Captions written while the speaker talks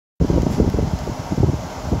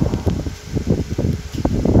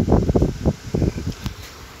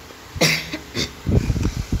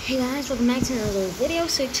Hey guys, welcome back to another video.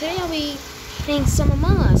 So today I'll be playing some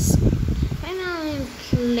Among Us. Right now I'm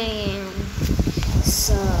playing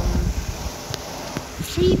some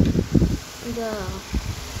free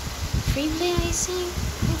play, I think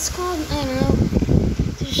it's called. I don't know.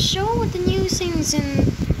 To show what the new things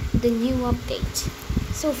in the new update.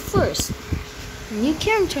 So first, new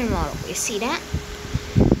character model. You see that?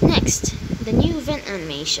 Next, the new event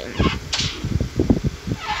animation.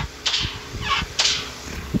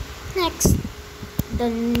 Next, the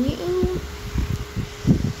new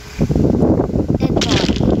dead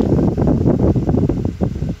body.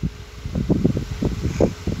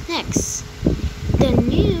 Next, the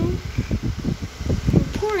new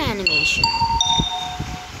report animation.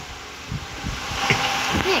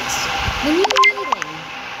 Next, the new meeting.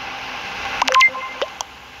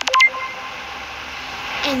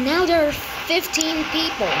 And now there are 15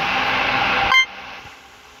 people.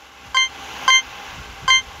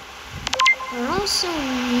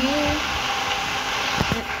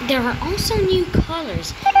 There are also new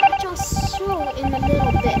colors, which I'll show in a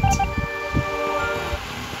little bit.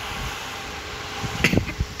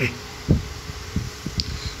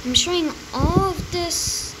 I'm showing all of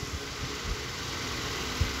this.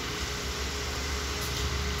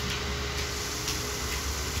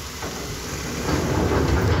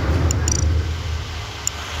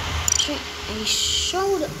 I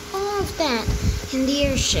showed all of that in the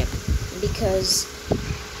airship because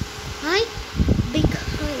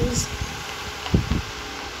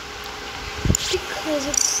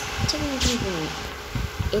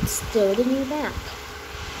it's still the new map.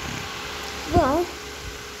 Well,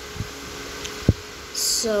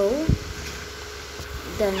 so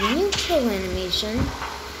the new kill animation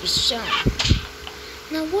is shown.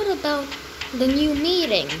 Now what about the new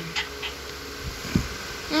meeting?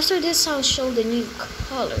 After this I'll show the new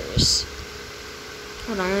colors.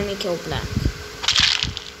 Hold on, let me kill black.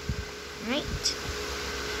 Right.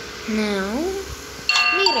 Now,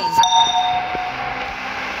 meeting.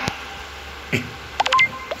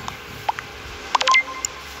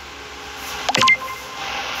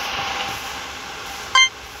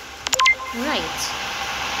 Right.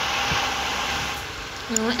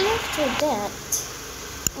 Now after that,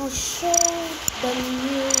 I'll show the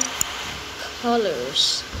new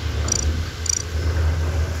colors.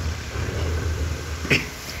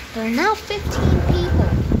 There are now 15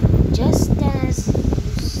 people, just as you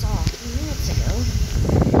saw a few minutes ago.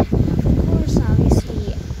 Of course, obviously,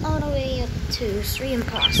 all the way up to 3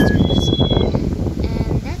 imposters.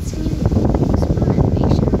 And that's a new spawn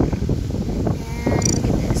animation. And look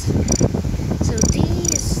at this. So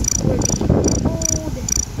these were the old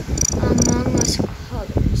Among Us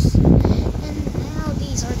colors. And now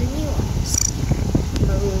these are the new ones.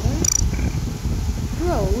 Maroon,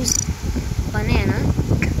 rose, banana,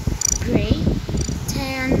 gray,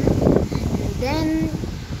 tan, and then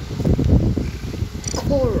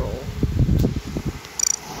coral.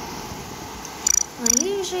 I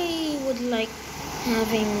usually would like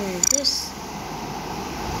having this.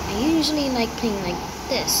 I usually like playing like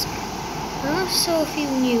this. There are also a few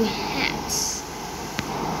new hats,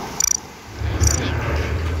 I think.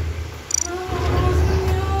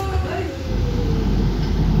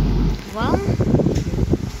 Well,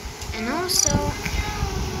 and also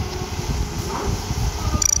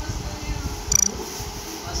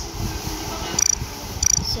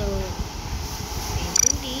so I do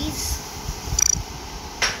these.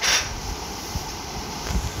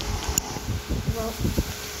 Well,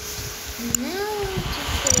 now to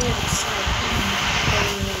feel it's like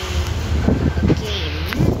playing a game.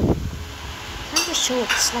 Not for sure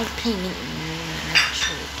it's like playing an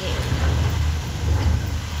actual game.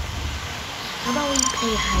 How about we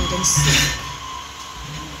play hide and seek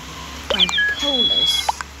on Polus?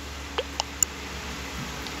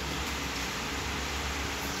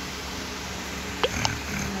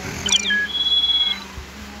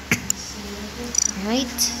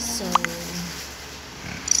 Right, so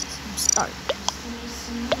start.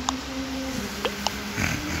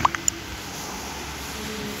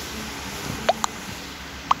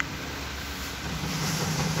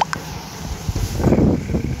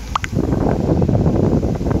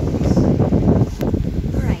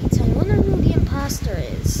 Alright, so I wonder who the imposter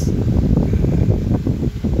is.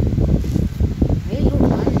 I really hope I'm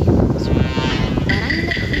the imposter, but I'm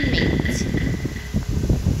the crewmate.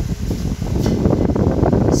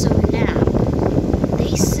 So now,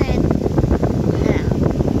 they said now,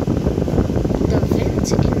 the vent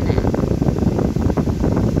in now.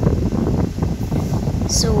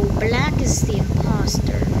 So black is the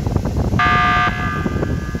imposter.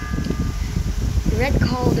 Red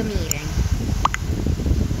called a meeting.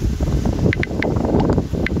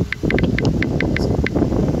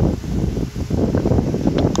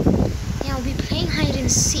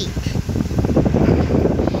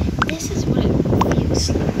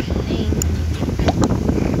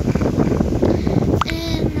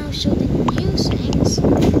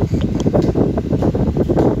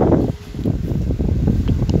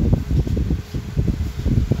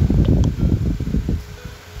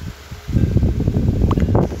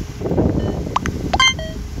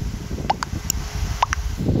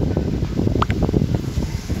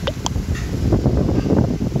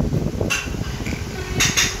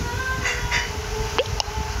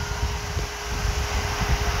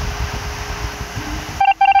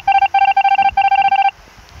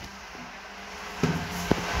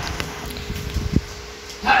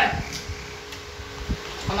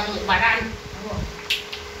 dựng bài ra đi.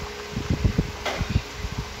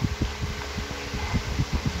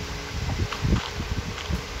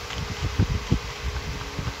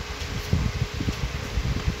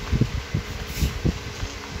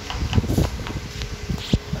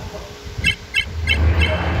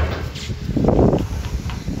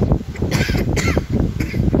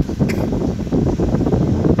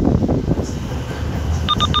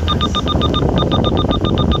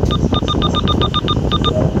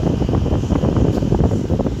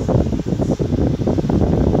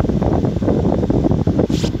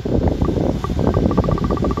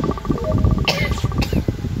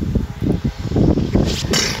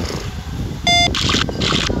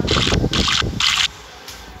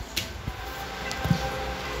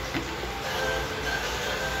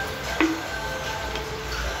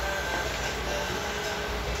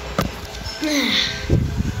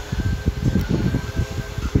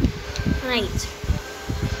 Right.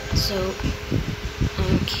 So,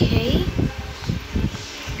 okay.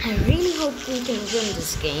 I really hope we can win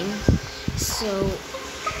this game. So,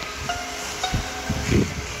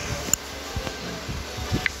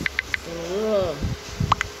 ugh.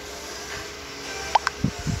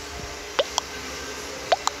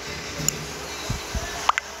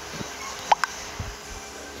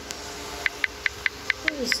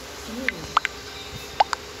 Who is doing?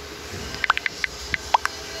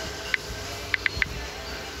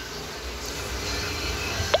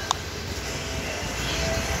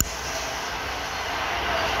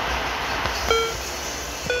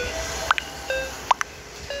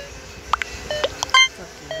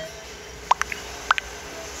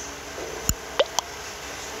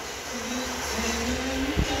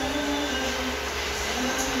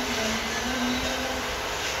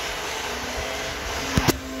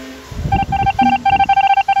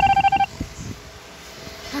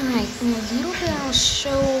 Alright, in a little bit I'll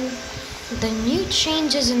show the new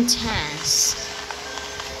changes in tasks.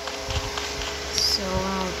 So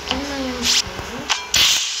I'll do my intro.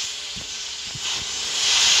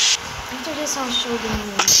 After this I'll show the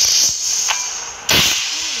new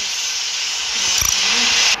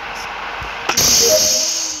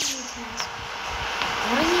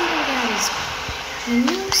what I mean by that is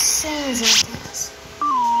new scenes and tasks.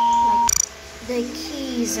 Like the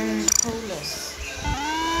keys and polis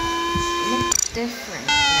look different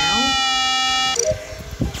now.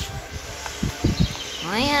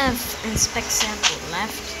 I have inspect sample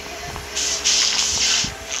left.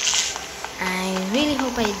 I really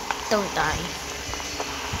hope I don't die.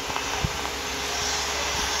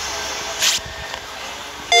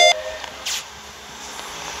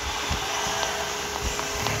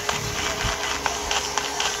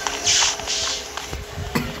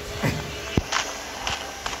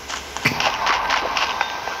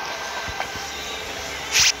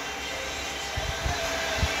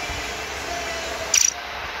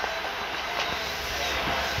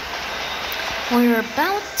 We're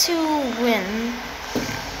about to win.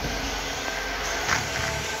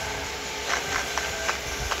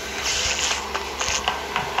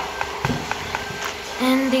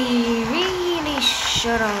 And they really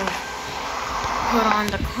should have put on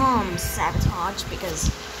the calm sabotage because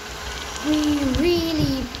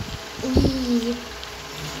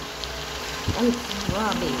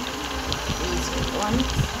Robbie is one.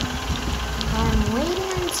 I'm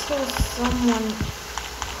waiting until someone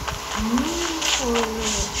for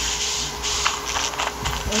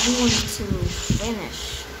everyone to finish.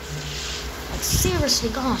 Like seriously,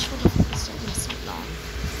 gosh, what the fuck is taking so long?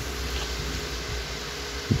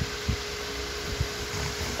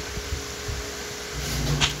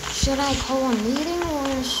 Should I call a meeting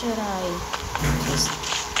or should I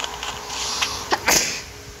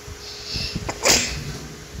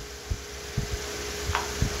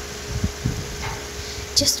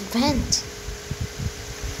just vent?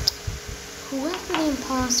 Whoever the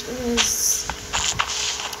imposter is,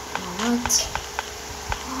 what?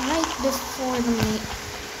 Right before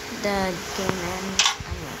the game ends.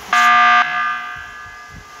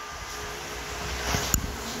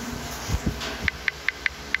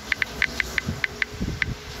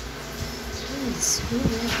 Jeez, who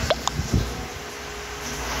is?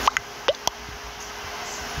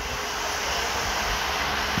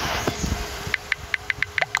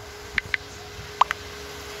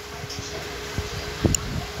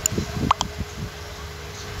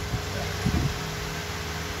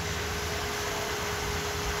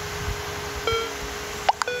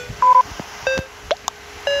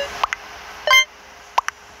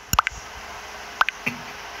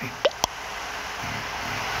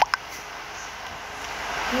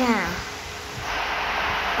 Yeah,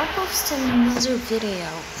 another video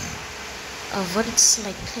of what it's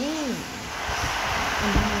like playing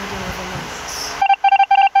on Holiday of the Months.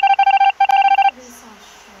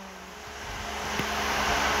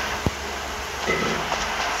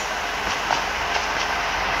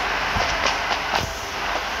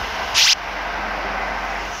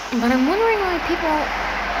 But I'm wondering why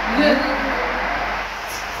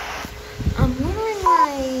I'm wondering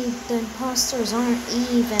why the imposters aren't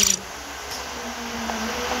even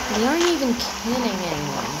killing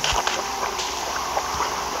anyone.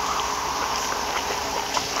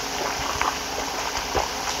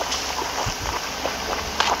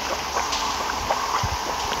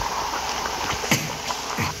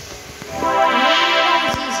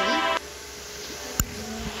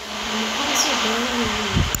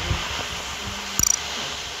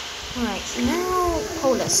 Alright, now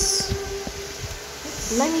Polus.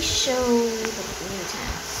 Let me show the new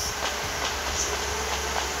task.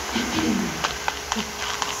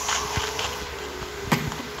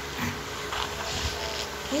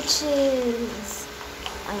 Which is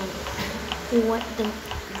what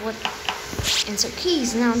insert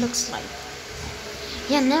keys now looks like.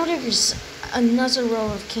 Yeah, now there's another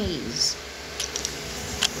row of keys.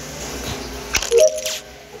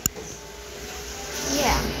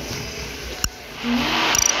 Yeah.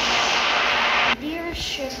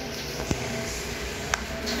 Leadership.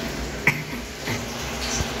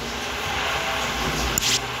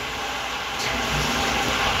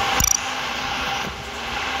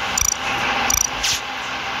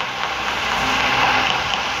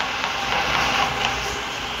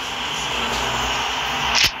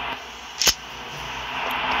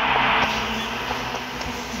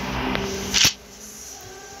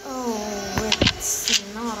 Oh, it's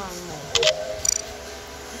not on me.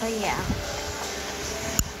 But yeah.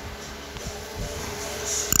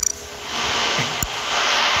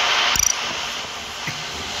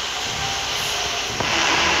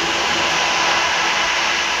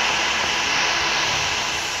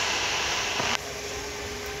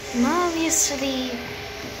 Now obviously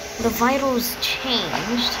the vitals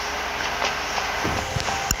changed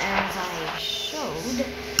as I showed.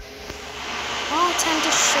 I'll attempt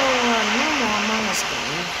to show a normal Among Us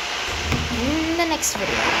game in the next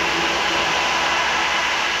video.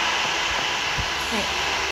 Right.